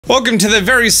Welcome to the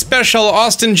very special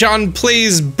Austin John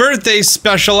Plays birthday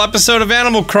special episode of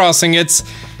Animal Crossing. It's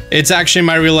actually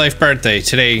my real life birthday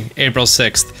today, April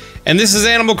 6th. And this is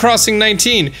Animal Crossing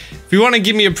 19. If you want to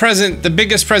give me a present, the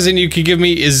biggest present you could give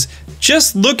me is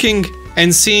just looking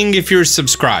and seeing if you're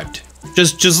subscribed.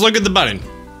 Just look at the button.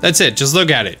 That's it, just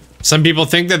look at it. Some people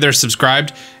think that they're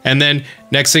subscribed, and then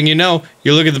next thing you know,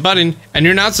 you look at the button and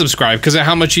you're not subscribed because of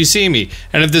how much you see me.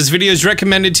 And if this video is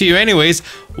recommended to you anyways,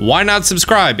 why not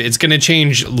subscribe? It's gonna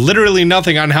change literally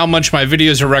nothing on how much my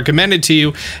videos are recommended to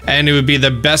you, and it would be the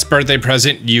best birthday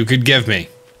present you could give me.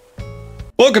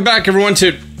 Welcome back everyone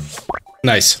to...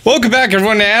 Nice. Welcome back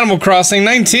everyone to Animal Crossing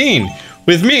 19.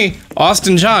 With me,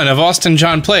 Austin John of Austin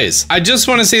John Plays. I just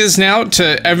want to say this now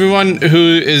to everyone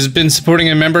who has been supporting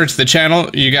a member to the channel.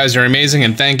 You guys are amazing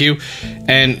and thank you.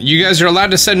 And you guys are allowed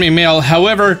to send me mail.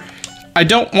 However, I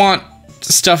don't want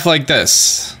stuff like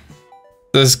this.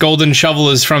 This golden shovel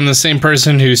is from the same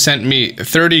person who sent me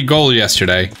 30 gold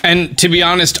yesterday. And to be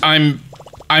honest, I'm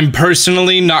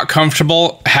personally not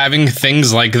comfortable having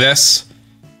things like this.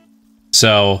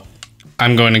 So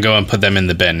I'm going to go and put them in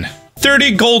the bin.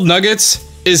 30 gold nuggets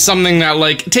is something that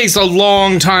like takes a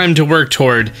long time to work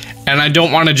toward, and I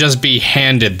don't want to just be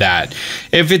handed that.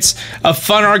 If it's a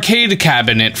fun arcade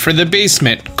cabinet for the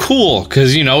basement, cool,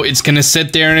 because you know it's gonna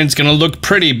sit there and it's gonna look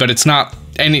pretty, but it's not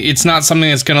something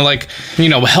that's gonna like, you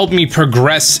know, help me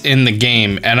progress in the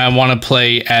game, and I want to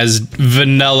play as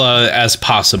vanilla as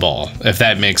possible, if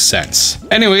that makes sense.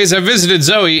 Anyways, I visited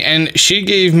Zoe and she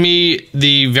gave me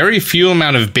the very few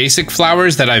amount of basic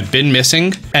flowers that I've been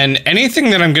missing, and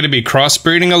anything that I'm gonna be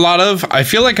crossbreeding a lot of, I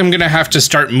feel like I'm gonna have to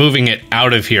start moving it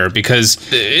out of here because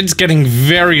it's getting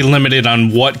very limited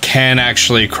on what can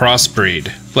actually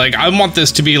crossbreed. Like, I want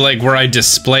this to be like where I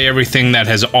display everything that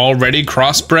has already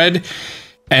crossbred,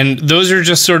 and those are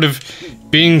just sort of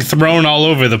being thrown all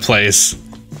over the place.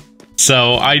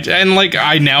 So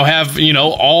I now have, you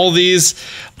know, all these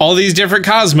different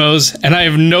Cosmos, and I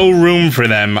have no room for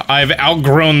them. I've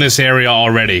outgrown this area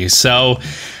already. So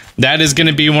that is going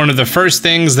to be one of the first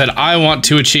things that I want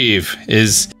to achieve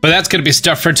but that's going to be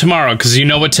stuff for tomorrow, because you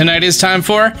know what tonight is time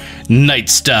for? Night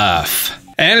stuff.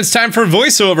 And it's time for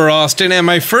voiceover, Austin, and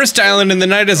my first island in the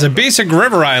night is a basic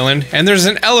river island, and there's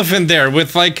an elephant there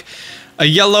with like a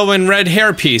yellow and red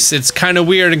hairpiece. It's kind of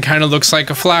weird and kind of looks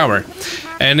like a flower.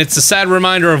 And it's a sad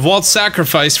reminder of Walt's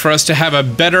sacrifice for us to have a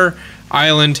better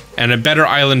island and a better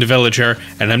island villager,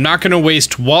 and I'm not going to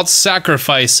waste Walt's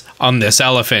sacrifice on this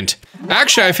elephant.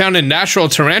 Actually, I found a natural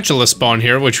tarantula spawn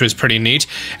here, which was pretty neat,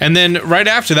 and then right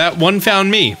after that, one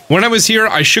found me. When I was here,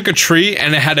 I shook a tree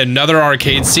and it had another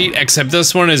arcade seat, except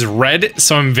this one is red,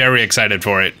 so I'm very excited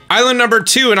for it. Island number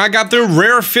 2, and I got the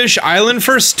rare fish island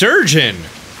for sturgeon.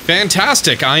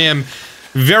 Fantastic. I am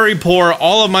very poor.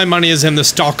 All of my money is in the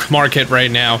stock market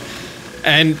right now.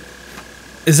 And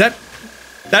that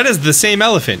is the same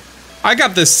elephant. I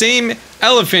got the same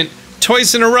elephant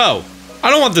twice in a row. I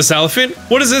don't want this elephant.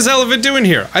 What is this elephant doing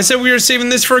here? I said we were saving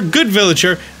this for a good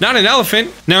villager, not an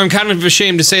elephant. Now I'm kind of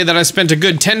ashamed to say that I spent a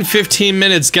good 10-15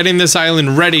 minutes getting this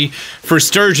island ready for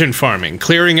sturgeon farming,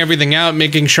 clearing everything out,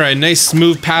 making sure I had nice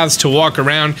smooth paths to walk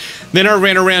around. Then I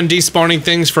ran around despawning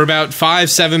things for about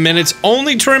 5-7 minutes,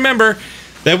 only to remember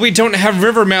that we don't have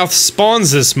rivermouth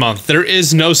spawns this month. There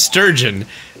is no sturgeon.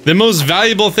 The most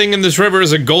valuable thing in this river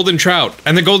is a golden trout,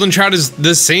 and the golden trout is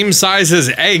the same size as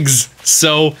eggs,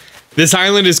 so this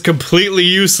island is completely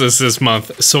useless this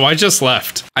month, so I just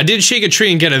left. I did shake a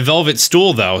tree and get a velvet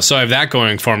stool though, so I have that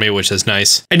going for me, which is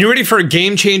nice. And you ready for a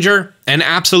game changer? An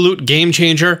absolute game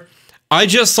changer? I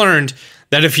just learned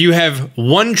that if you have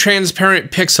one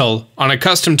transparent pixel on a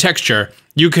custom texture,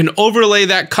 you can overlay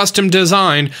that custom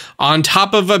design on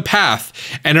top of a path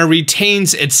and it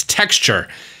retains its texture.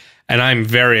 And I'm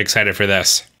very excited for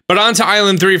this. But on to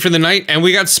Island 3 for the night, and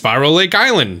we got Spiral Lake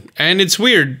Island. And it's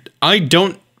weird, I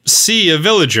don't see a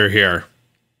villager here.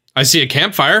 I see a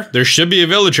campfire. There should be a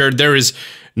villager. There is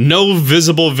no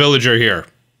visible villager here.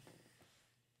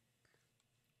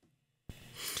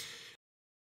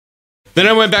 Then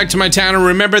I went back to my town and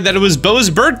remembered that it was Bo's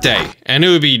birthday, and it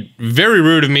would be very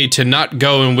rude of me to not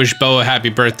go and wish Bo a happy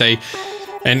birthday.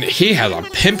 And he has a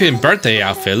pimpin' birthday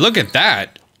outfit. Look at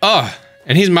that. Oh,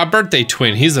 and he's my birthday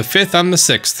twin. He's the 5th, I'm the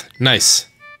 6th. Nice.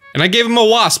 And I gave him a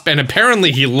wasp, and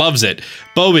apparently he loves it.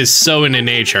 Bo is so into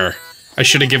nature. I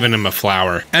should have given him a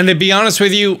flower. And to be honest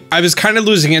with you, I was kind of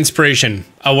losing inspiration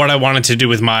of what I wanted to do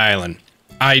with my island.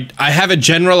 I have a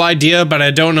general idea, but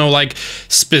I don't know like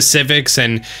specifics,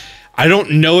 and I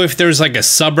don't know if there's like a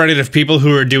subreddit of people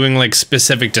who are doing like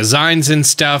specific designs and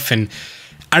stuff, and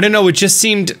I don't know, it just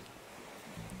seemed...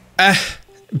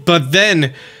 But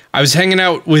then I was hanging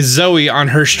out with Zoe on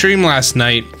her stream last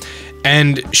night,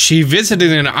 and she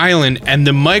visited an island, and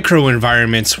the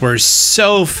microenvironments were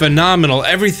so phenomenal.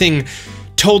 Everything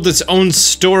told its own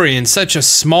story in such a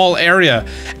small area,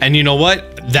 and you know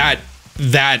what? That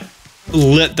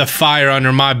lit the fire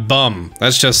under my bum.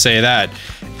 Let's just say that.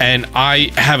 And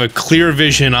I have a clear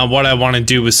vision on what I want to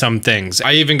do with some things.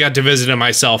 I even got to visit it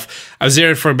myself. I was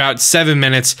there for about 7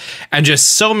 minutes, and just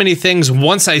so many things,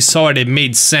 once I saw it, it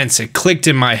made sense. It clicked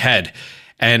in my head.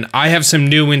 And I have some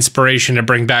new inspiration to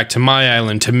bring back to my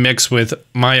island to mix with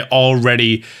my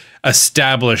already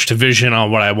established vision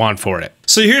on what I want for it.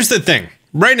 So here's the thing.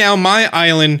 Right now, my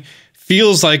island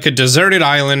feels like a deserted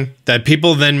island that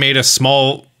people then made a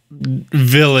small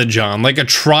village on, like a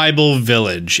tribal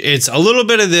village. It's a little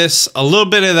bit of this, a little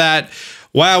bit of that.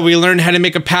 Wow, we learned how to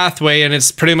make a pathway, and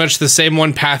it's pretty much the same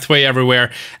one pathway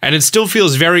everywhere, and it still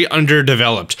feels very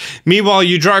underdeveloped. Meanwhile,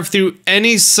 you drive through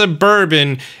any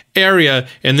suburban area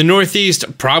in the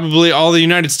Northeast, probably all the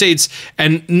United States,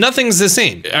 and nothing's the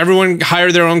same. Everyone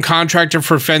hired their own contractor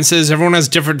for fences. Everyone has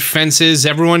different fences.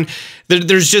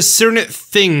 There's just certain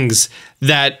things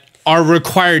that are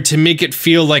required to make it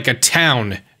feel like a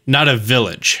town, not a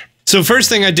village. So first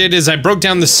thing I did is I broke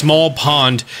down the small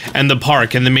pond and the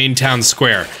park in the main town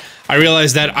square. I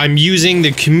realized that I'm using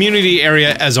the community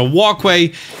area as a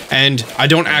walkway, and I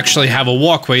don't actually have a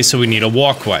walkway, so we need a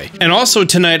walkway. And also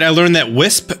tonight I learned that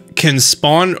Wisp can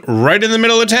spawn right in the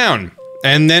middle of town.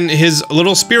 And then his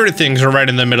little spirit things are right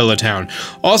in the middle of town.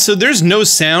 Also, there's no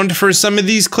sound for some of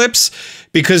these clips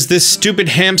because this stupid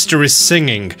hamster is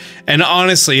singing. And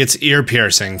honestly, it's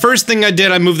ear-piercing. First thing I did,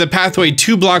 I moved the pathway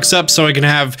 2 blocks up so I can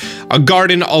have a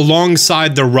garden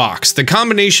alongside the rocks. The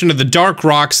combination of the dark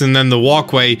rocks and then the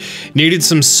walkway needed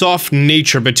some soft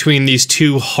nature between these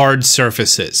 2 hard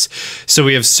surfaces. So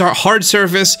we have hard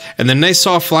surface and then nice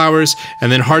soft flowers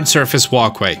and then hard surface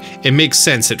walkway. It makes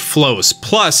sense, it flows.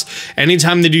 Plus,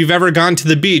 anytime that you've ever gone to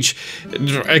the beach,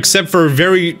 except for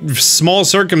very small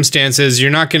circumstances, you're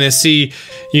not gonna see,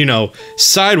 you know,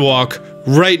 sidewalk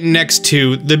right next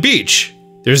to the beach.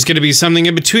 There's gonna be something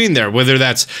in between there, whether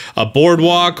that's a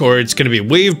boardwalk or it's gonna be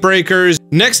wave breakers.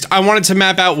 Next, I wanted to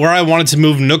map out where I wanted to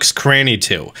move Nook's Cranny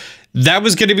to. That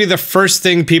was gonna be the first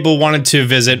thing people wanted to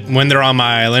visit when they're on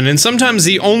my island, and sometimes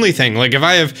the only thing. Like if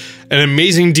I have an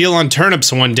amazing deal on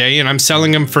turnips one day and I'm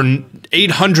selling them for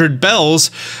 800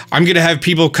 bells, I'm gonna have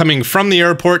people coming from the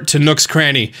airport to Nook's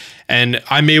Cranny, and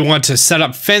I may want to set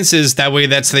up fences, that way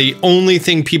that's the only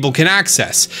thing people can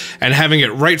access, and having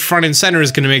it right front and center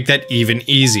is gonna make that even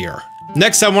easier.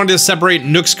 Next, I wanted to separate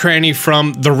Nook's Cranny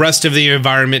from the rest of the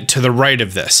environment to the right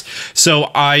of this.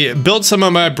 So I built some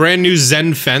of my brand new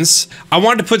Zen fence. I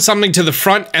wanted to put something to the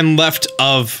front and left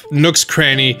of Nook's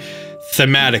Cranny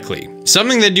thematically.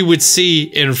 Something that you would see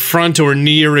in front or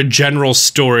near a general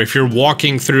store if you're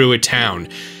walking through a town.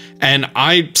 And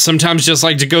I sometimes just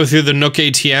like to go through the Nook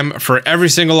ATM for every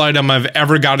single item I've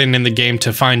ever gotten in the game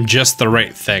to find just the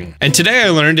right thing. And today I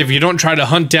learned if you don't try to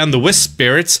hunt down the Wisp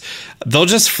spirits, they'll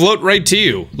just float right to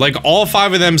you. Like all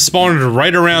 5 of them spawned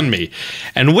right around me.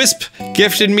 And Wisp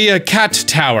gifted me a cat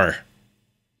tower.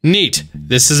 Neat.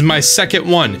 This is my second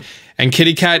one. And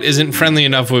Kitty Cat isn't friendly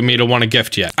enough with me to want a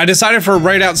gift yet. I decided for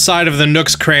right outside of the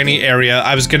Nook's Cranny area,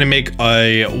 I was gonna make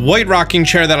a white rocking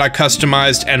chair that I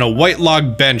customized and a white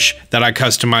log bench that I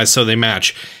customized so they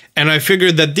match. And I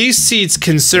figured that these seats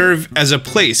can serve as a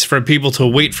place for people to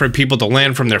wait for people to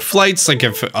land from their flights, like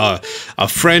if a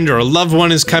friend or a loved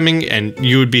one is coming and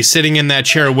you would be sitting in that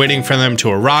chair waiting for them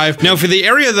to arrive. Now for the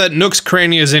area that Nook's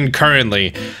Cranny is in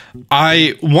currently,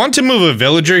 I want to move a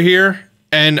villager here.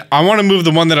 And I want to move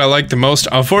the one that I like the most.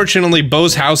 Unfortunately,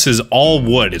 Bo's house is all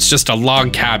wood. It's just a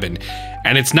log cabin,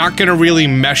 and it's not going to really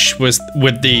mesh with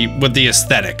the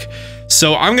aesthetic.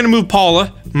 So I'm going to move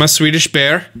Paula, my Swedish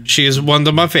bear. She is one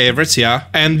of my favorites, yeah.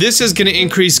 And this is going to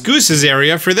increase Goose's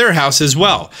area for their house as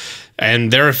well.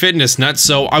 And they're a fitness nut,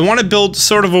 so I want to build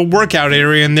sort of a workout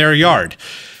area in their yard.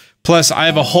 Plus, I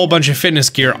have a whole bunch of fitness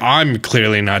gear. I'm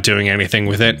clearly not doing anything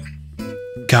with it.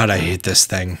 God, I hate this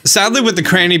thing. Sadly, with the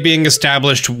cranny being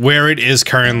established where it is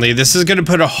currently, this is going to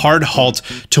put a hard halt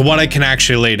to what I can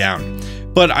actually lay down.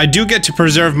 But I do get to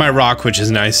preserve my rock, which is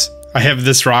nice. I have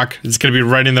this rock. It's going to be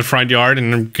right in the front yard,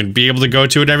 and I'm going to be able to go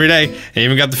to it every day. I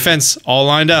even got the fence all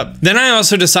lined up. Then I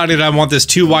also decided I want this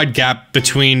 2-wide gap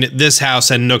between this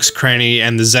house and Nook's Cranny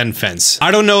and the Zen fence.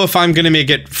 I don't know if I'm going to make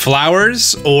it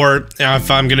flowers, or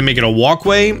if I'm going to make it a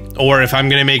walkway, or if I'm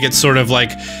going to make it sort of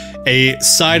like a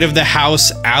side of the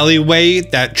house alleyway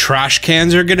that trash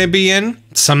cans are gonna be in,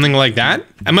 something like that.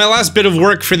 And my last bit of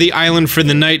work for the island for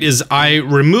the night is I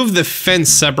removed the fence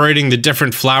separating the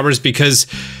different flowers because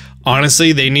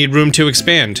honestly, they need room to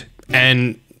expand.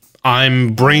 And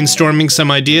I'm brainstorming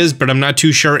some ideas, but I'm not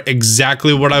too sure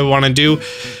exactly what I want to do.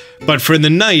 But for the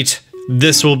night,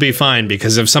 this will be fine,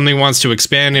 because if something wants to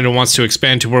expand and it wants to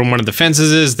expand to where one of the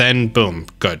fences is, then boom,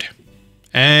 good.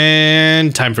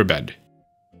 And time for bed.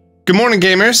 Good morning,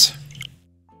 gamers.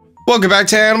 Welcome back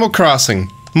to Animal Crossing.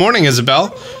 Morning,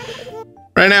 Isabel.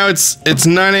 Right now it's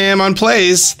 9 a.m. on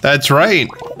Plays. That's right.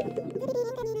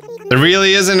 There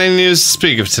really isn't any news to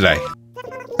speak of today.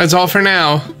 That's all for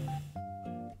now.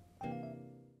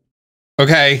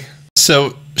 Okay,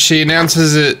 so she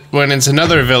announces it when it's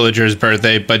another villager's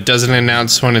birthday, but doesn't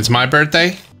announce when it's my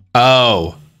birthday?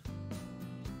 Oh.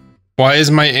 Why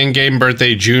is my in-game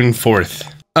birthday June 4th?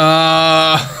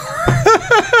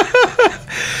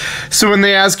 So when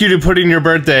they ask you to put in your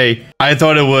birthday, I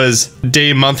thought it was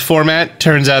day-month format.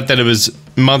 Turns out that it was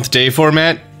month-day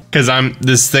format, because I'm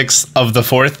the 6th of the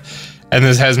 4th, and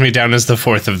this has me down as the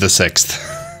 4th of the 6th.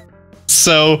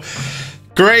 So,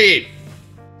 great.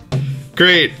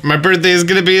 Great, my birthday is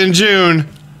gonna be in June.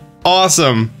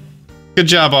 Awesome. Good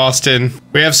job, Austin.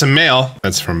 We have some mail.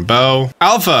 That's from Bo.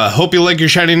 Alpha, hope you like your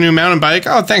shiny new mountain bike.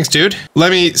 Oh, thanks, dude.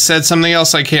 Lemmy said something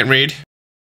else I can't read.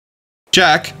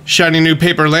 Jack, shiny new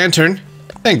paper lantern.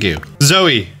 Thank you.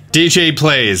 Zoe, DJ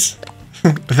plays.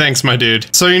 Thanks, my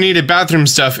dude. So you needed bathroom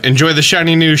stuff. Enjoy the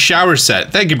shiny new shower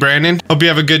set. Thank you, Brandon. Hope you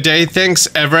have a good day. Thanks,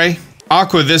 Evray.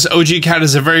 Aqua, this OG cat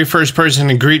is the very first person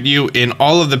to greet you in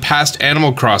all of the past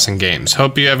Animal Crossing games.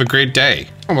 Hope you have a great day.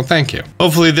 Oh, well, thank you.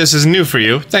 Hopefully this is new for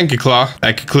you. Thank you, Claw.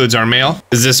 That concludes our mail.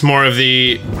 Is this more of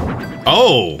the...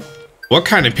 Oh! What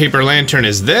kind of paper lantern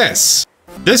is this?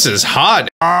 This is hot.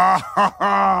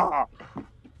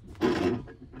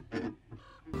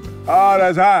 Oh,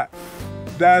 that's hot.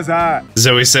 That's hot.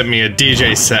 Zoe sent me a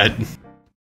DJ set.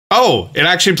 Oh, it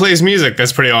actually plays music.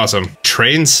 That's pretty awesome.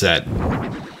 Train set.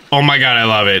 Oh my god, I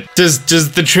love it. Does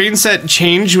the train set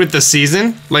change with the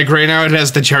season? Like right now it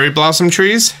has the cherry blossom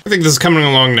trees? I think this is coming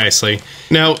along nicely.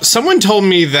 Now, someone told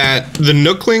me that the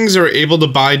Nooklings are able to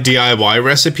buy DIY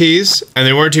recipes, and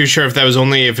they weren't too sure if that was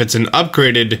only if it's an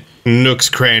upgraded Nook's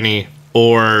Cranny,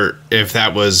 or if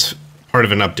that was part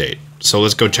of an update. So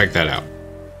let's go check that out.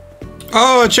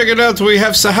 Oh, check it out, we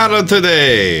have Sahara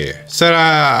today. Sarah,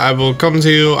 I will come to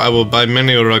you, I will buy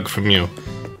many a rug from you.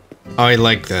 Oh, I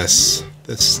like this.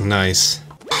 This is nice.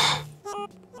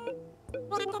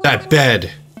 That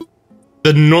bed.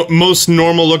 The most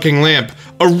normal looking lamp.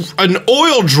 An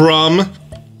oil drum.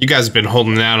 You guys have been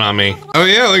holding out on me. Oh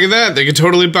yeah, look at that. They can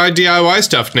totally buy DIY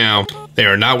stuff now. They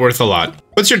are not worth a lot.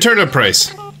 What's your turnip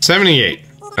price? 78.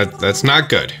 That's not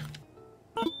good.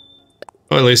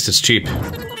 Well, at least it's cheap.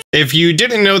 If you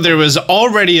didn't know, there was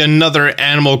already another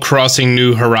Animal Crossing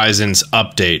New Horizons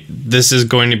update. This is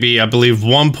going to be, I believe,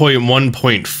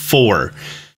 1.1.4.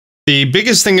 The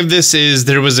biggest thing of this is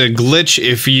there was a glitch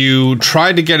if you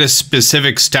tried to get a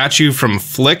specific statue from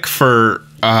Flick for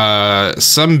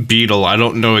some beetle, I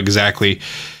don't know exactly.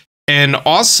 And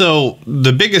also,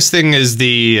 the biggest thing is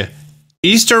the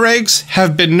Easter eggs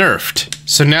have been nerfed.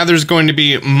 So now there's going to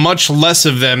be much less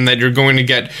of them that you're going to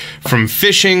get from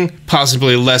fishing,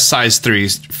 possibly less size 3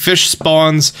 fish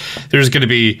spawns. There's going to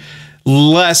be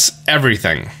less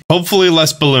everything. Hopefully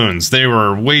less balloons. There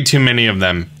were way too many of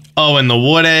them. Oh, and the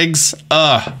wood eggs.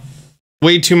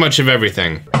 Way too much of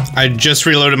everything. I just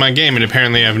reloaded my game and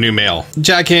apparently I have new mail.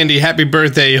 Jack Andy, happy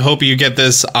birthday. Hope you get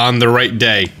this on the right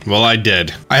day. Well, I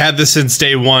did. I had this since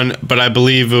day 1, but I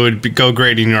believe it would go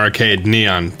great in your arcade.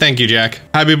 Neon. Thank you, Jack.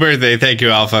 Happy birthday. Thank you,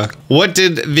 Alpha. What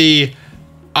did the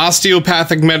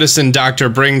osteopathic medicine doctor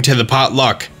bring to the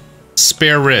potluck?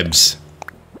 Spare ribs.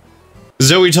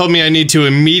 Zoe told me I need to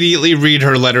immediately read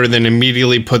her letter, then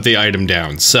immediately put the item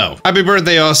down. So, happy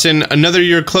birthday, Austin. Another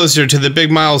year closer to the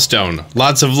big milestone.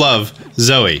 Lots of love,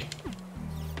 Zoe.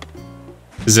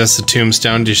 Is this a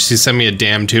tombstone? Did she send me a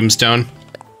damn tombstone?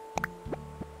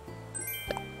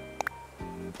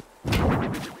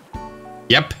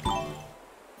 Yep.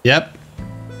 Yep.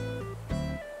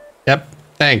 Yep.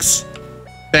 Thanks.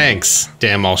 Thanks.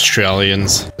 Damn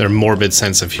Australians. Their morbid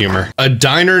sense of humor. A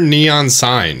diner neon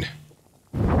sign.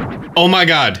 Oh my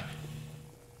god.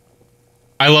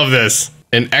 I love this.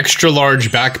 An extra large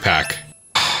backpack.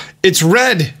 It's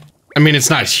red. I mean, it's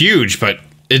not huge, but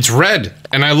it's red.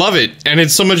 And I love it. And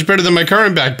it's so much better than my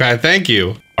current backpack. Thank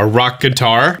you. A rock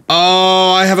guitar.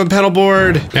 Oh, I have a pedal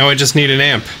board. Now I just need an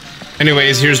amp.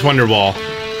 Anyways, here's Wonderwall.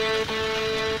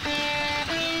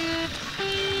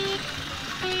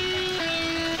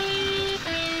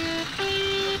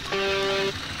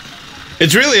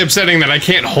 It's really upsetting that I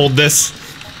can't hold this.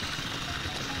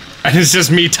 And it's just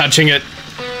me touching it.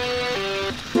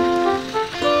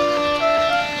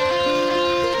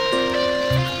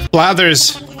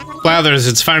 Blathers,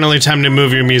 it's finally time to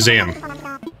move your museum.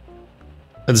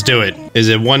 Let's do it. Is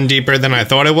it one deeper than I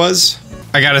thought it was?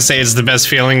 I gotta say, it's the best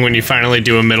feeling when you finally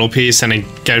do a middle piece and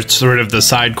it gets rid of the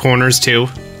side corners too.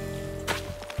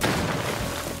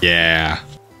 Yeah.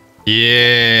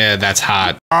 Yeah, that's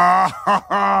hot. Oh,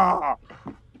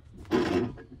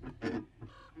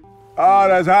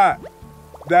 that's hot.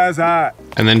 That's hot.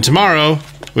 And then tomorrow,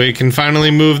 we can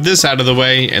finally move this out of the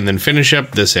way and then finish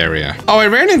up this area. Oh, I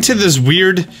ran into this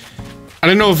weird... I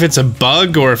don't know if it's a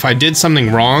bug or if I did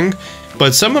something wrong,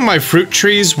 but some of my fruit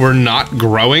trees were not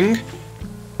growing,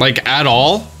 like at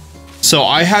all. So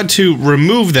I had to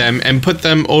remove them and put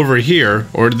them over here,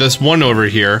 or this one over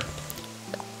here,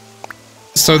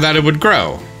 so that it would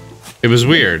grow. It was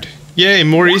weird. Yay,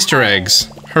 more Easter eggs.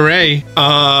 Hooray.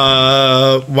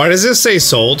 Why does this say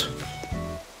sold?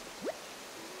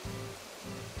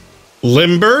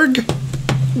 Limburg?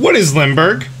 What is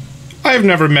Limburg? I've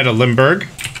never met a Limburg.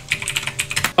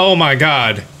 Oh my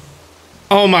god.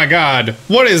 Oh my god.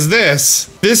 What is this?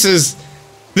 This is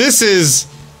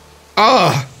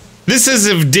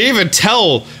if Dave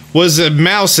Attell was a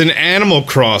mouse in Animal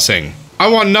Crossing. I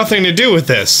want nothing to do with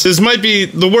this. This might be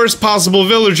the worst possible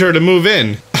villager to move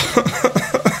in.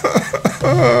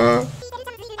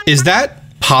 Is that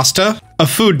pasta? A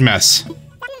food mess.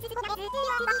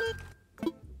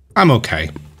 I'm okay.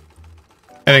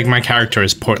 I think my character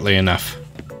is portly enough.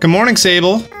 Good morning,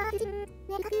 Sable.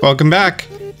 Welcome back.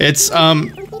 It's,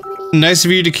 nice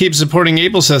of you to keep supporting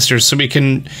Able Sisters so we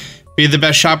can be the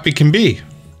best shop we can be.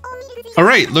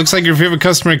 Alright, looks like your favorite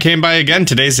customer came by again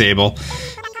today, Sable.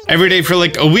 Every day for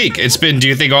like a week. It's been, do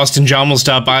you think Austin John will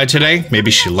stop by today?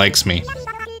 Maybe she likes me.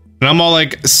 And I'm all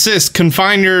like, sis,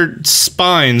 confine your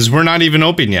spines. We're not even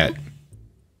open yet.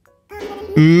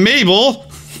 Mabel?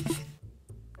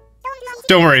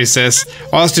 Don't worry, sis.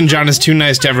 Austin John is too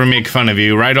nice to ever make fun of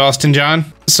you, right, Austin John?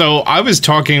 So I was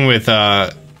talking with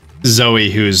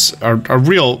Zoe, who's a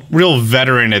real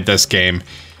veteran at this game,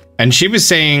 and she was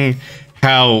saying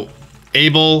how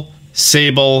Able,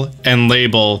 Sable, and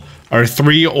Label are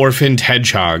 3 orphaned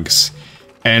hedgehogs,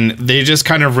 and they just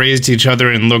kind of raised each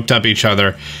other and looked up each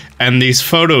other, and these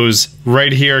photos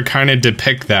right here kind of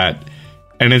depict that,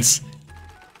 and it's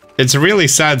a really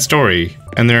sad story.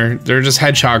 And they're just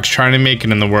hedgehogs trying to make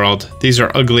it in the world. These are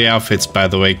ugly outfits, by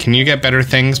the way. Can you get better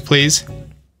things, please?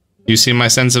 You see my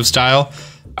sense of style?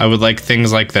 I would like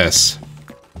things like this.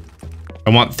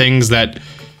 I want things that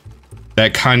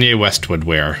Kanye West would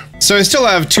wear. So I still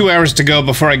have 2 hours to go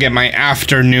before I get my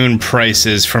afternoon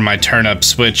prices for my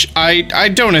turnips, which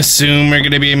I don't assume are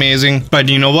gonna be amazing. But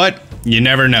you know what? You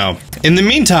never know. In the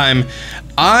meantime,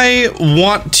 I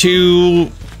want to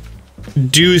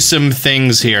do some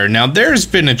things here. Now, there's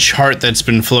been a chart that's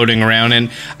been floating around, and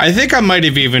I think I might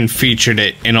have even featured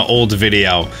it in an old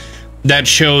video that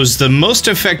shows the most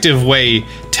effective way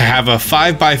to have a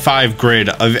 5x5 grid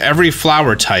of every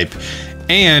flower type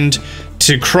and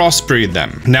to crossbreed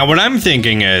them. Now, what I'm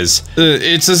thinking is,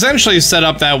 it's essentially set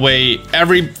up that way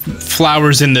every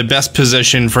flower's in the best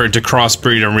position for it to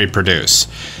crossbreed and reproduce.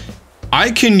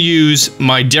 I can use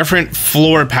my different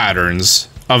floor patterns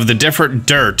of the different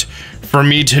dirt for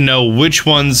me to know which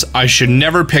ones I should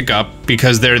never pick up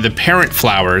because they're the parent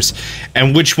flowers,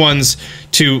 and which ones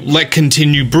to let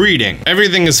continue breeding.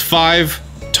 Everything is 5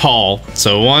 tall,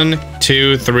 so 1,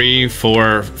 2, 3,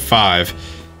 4, 5.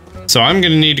 So I'm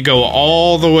gonna need to go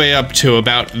all the way up to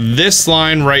about this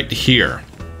line right here.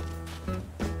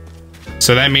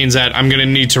 So that means that I'm gonna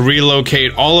need to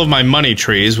relocate all of my money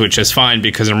trees, which is fine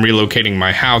because I'm relocating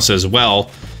my house as well.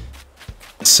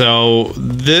 So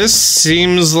this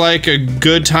seems like a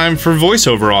good time for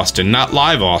voiceover Austin, not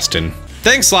live Austin.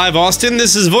 Thanks, Live Austin.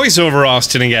 This is VoiceOver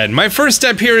Austin again. My first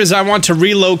step here is I want to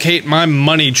relocate my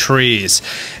money trees.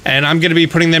 And I'm going to be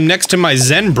putting them next to my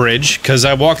Zen bridge, because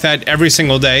I walk that every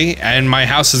single day, and my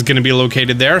house is going to be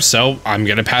located there, so I'm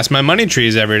going to pass my money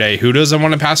trees every day. Who doesn't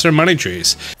want to pass their money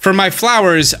trees? For my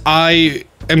flowers, I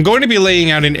am going to be laying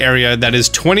out an area that is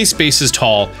 20 spaces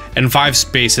tall and 5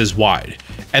 spaces wide.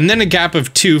 And then a gap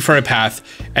of 2 for a path,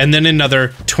 and then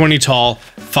another 20 tall,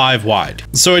 5 wide.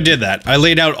 So I did that. I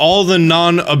laid out all the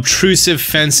non-obtrusive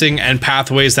fencing and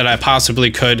pathways that I possibly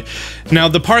could. Now,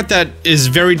 the part that is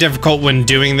very difficult when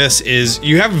doing this is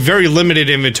you have very limited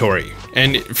inventory,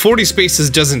 and 40 spaces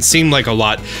doesn't seem like a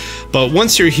lot, but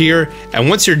once you're here, and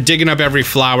once you're digging up every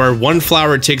flower, one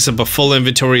flower takes up a full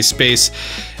inventory space,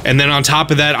 and then on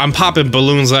top of that, I'm popping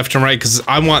balloons left and right because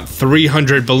I want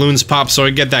 300 balloons popped so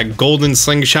I get that golden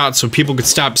slingshot so people could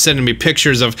stop sending me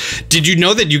pictures of, did you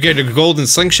know that you get a golden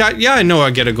slingshot? Yeah, I know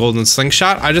I get a golden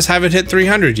slingshot. I just haven't hit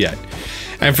 300 yet.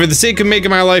 And for the sake of making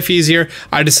my life easier,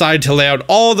 I decided to lay out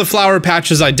all the flower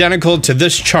patches identical to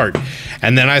this chart.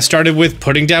 And then I started with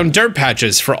putting down dirt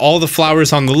patches for all the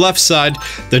flowers on the left side.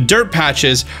 The dirt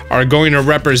patches are going to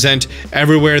represent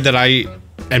everywhere that I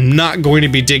am not going to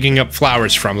be digging up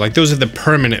flowers from. Like, those are the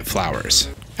permanent flowers.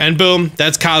 And boom,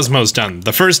 that's Cosmos done,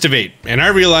 the first of 8. And I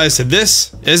realized that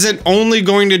this isn't only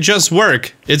going to just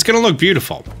work, it's gonna look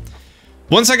beautiful.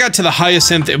 Once I got to the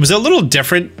hyacinth, it was a little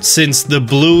different since the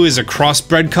blue is a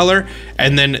crossbred color,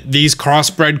 and then these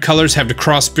crossbred colors have to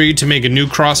crossbreed to make a new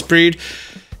crossbreed.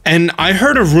 And I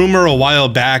heard a rumor a while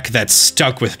back that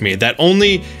stuck with me, that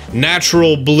only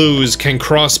natural blues can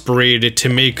crossbreed to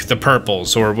make the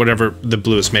purples, or whatever the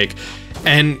blues make.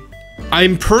 And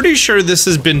I'm pretty sure this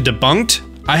has been debunked.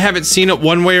 I haven't seen it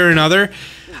one way or another.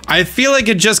 I feel like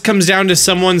it just comes down to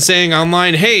someone saying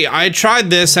online, hey, I tried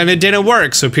this and it didn't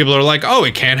work. So people are like, oh,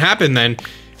 it can't happen then.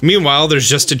 Meanwhile, there's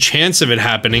just a chance of it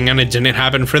happening and it didn't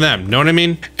happen for them. Know what I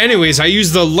mean? Anyways, I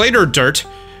use the lighter dirt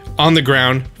on the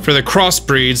ground for the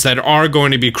crossbreeds that are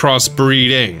going to be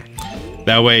crossbreeding.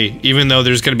 That way, even though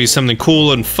there's going to be something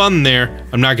cool and fun there,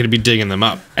 I'm not going to be digging them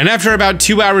up. And after about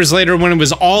 2 hours later, when it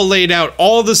was all laid out,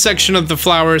 all the section of the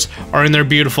flowers are in their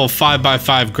beautiful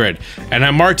 5x5 grid. And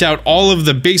I marked out all of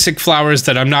the basic flowers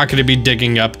that I'm not going to be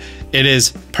digging up. It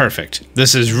is perfect.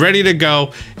 This is ready to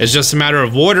go. It's just a matter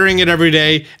of watering it every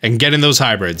day and getting those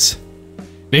hybrids.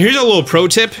 Now here's a little pro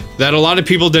tip that a lot of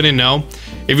people didn't know.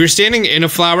 If you're standing in a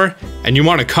flower and you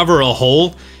want to cover a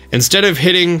hole, instead of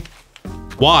hitting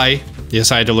Y,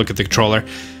 yes, I had to look at the controller,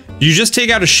 you just take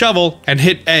out a shovel and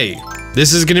hit A.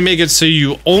 This is gonna make it so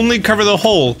you only cover the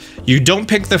hole, you don't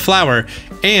pick the flower,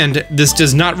 and this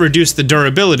does not reduce the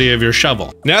durability of your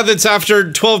shovel. Now that it's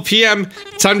after 12 p.m.,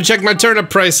 time to check my turnip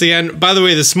price again. By the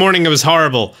way, this morning it was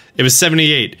horrible. It was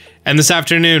 78. And this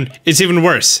afternoon, it's even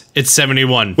worse. It's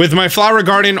 71. With my flower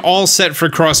garden all set for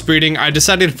crossbreeding, I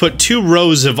decided to put 2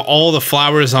 rows of all the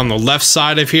flowers on the left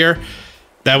side of here.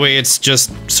 That way it's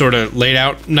just sort of laid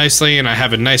out nicely and I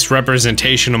have a nice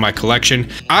representation of my collection.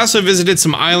 I also visited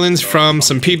some islands from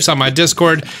some peeps on my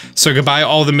Discord so I could buy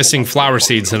all the missing flower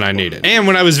seeds that I needed. And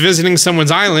when I was visiting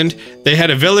someone's island, they had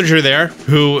a villager there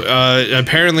who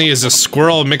apparently is a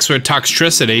squirrel mixed with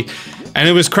toxicity. And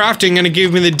it was crafting and it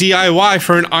gave me the DIY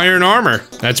for an iron armor.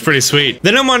 That's pretty sweet.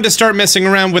 Then I wanted to start messing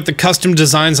around with the custom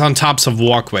designs on tops of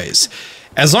walkways.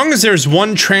 As long as there's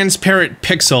one transparent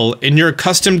pixel in your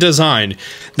custom design,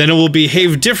 then it will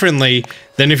behave differently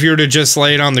than if you were to just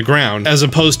lay it on the ground, as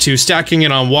opposed to stacking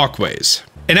it on walkways.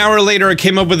 An hour later, I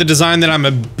came up with a design that I'm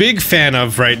a big fan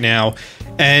of right now,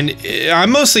 and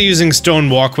I'm mostly using stone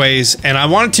walkways, and I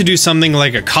wanted to do something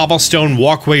like a cobblestone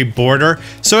walkway border,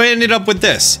 so I ended up with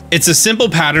this. It's a simple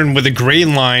pattern with a gray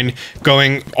line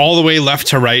going all the way left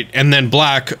to right, and then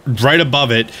black right above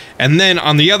it, and then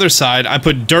on the other side, I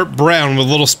put dirt brown with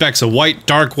little specks of white,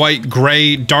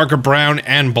 gray, darker brown,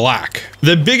 and black.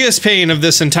 The biggest pain of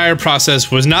this entire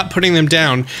process was not putting them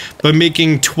down, but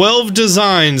making 12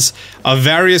 designs of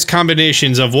various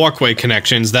combinations of walkway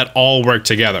connections that all work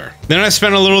together. Then I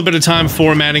spent a little bit of time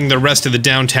formatting the rest of the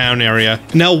downtown area.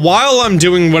 Now, while I'm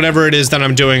doing whatever it is that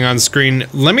I'm doing on screen,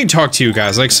 let me talk to you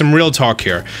guys, like some real talk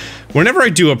here. Whenever I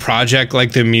do a project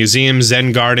like the museum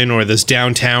Zen Garden or this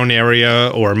downtown area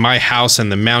or my house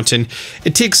and the mountain,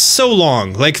 it takes so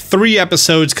long, like 3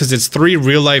 episodes because it's 3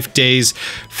 real-life days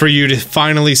for you to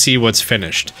finally see what's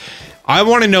finished. I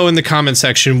want to know in the comment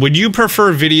section, would you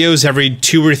prefer videos every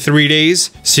 2 or 3 days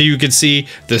so you could see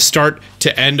the start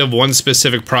to end of one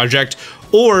specific project?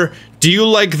 Or do you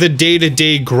like the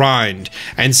day-to-day grind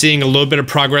and seeing a little bit of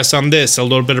progress on this, a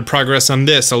little bit of progress on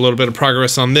this, a little bit of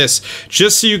progress on this,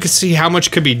 just so you can see how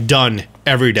much could be done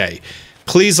every day?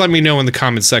 Please let me know in the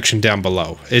comment section down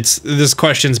below. This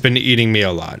question's been eating me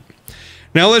a lot.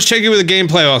 Now let's check in with the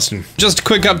gameplay, Austin. Just a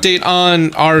quick update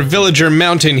on our villager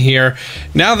mountain here.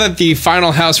 Now that the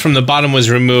final house from the bottom was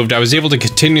removed, I was able to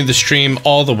continue the stream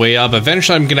all the way up.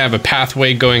 Eventually I'm gonna have a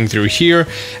pathway going through here,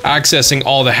 accessing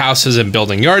all the houses and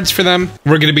building yards for them.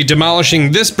 We're gonna be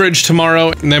demolishing this bridge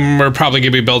tomorrow, and then we're probably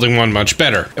gonna be building one much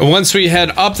better. And once we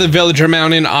head up the villager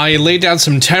mountain, I laid down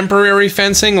some temporary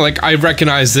fencing. Like, I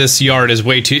recognize this yard is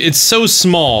way too, it's so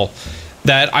small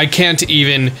that I can't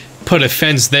even put a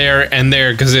fence there and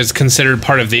there because it's considered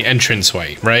part of the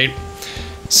entranceway, right?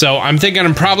 So I'm thinking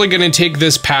I'm probably going to take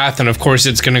this path, and of course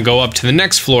it's going to go up to the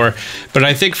next floor, but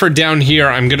I think for down here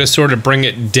I'm going to sort of bring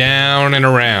it down and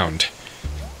around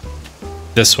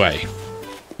this way.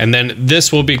 And then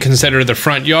this will be considered the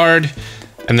front yard,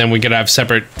 and then we could have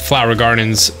separate flower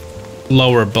gardens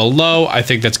lower below. I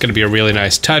think that's going to be a really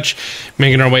nice touch.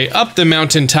 Making our way up the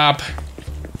mountaintop.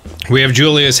 We have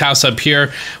Julia's house up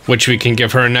here, which we can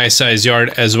give her a nice sized yard,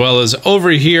 as well as over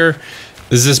here.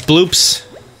 Is this Bloops?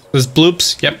 This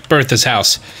Bloops? Yep, Bertha's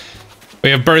house. We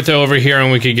have Bertha over here,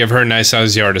 and we could give her a nice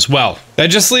sized yard as well. That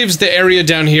just leaves the area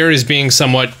down here as being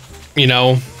somewhat, you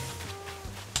know,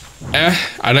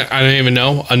 I don't even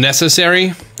know,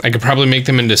 unnecessary. I could probably make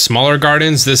them into smaller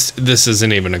gardens. This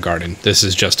isn't even a garden. This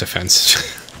is just a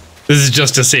fence. This is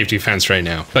just a safety fence right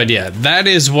now. But yeah, that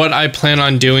is what I plan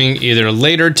on doing either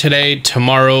later today,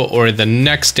 tomorrow, or the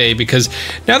next day, because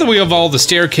now that we have all the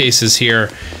staircases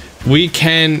here, we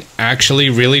can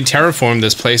actually really terraform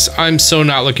this place. I'm so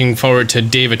not looking forward to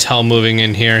Dave Attell moving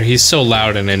in here. He's so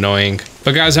loud and annoying.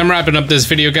 But guys, I'm wrapping up this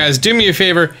video. Guys, do me a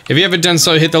favor. If you haven't done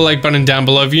so, hit the like button down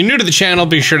below. If you're new to the channel,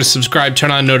 be sure to subscribe,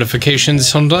 turn on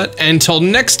notifications. Until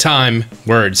next time,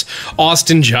 words.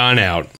 Austin John out.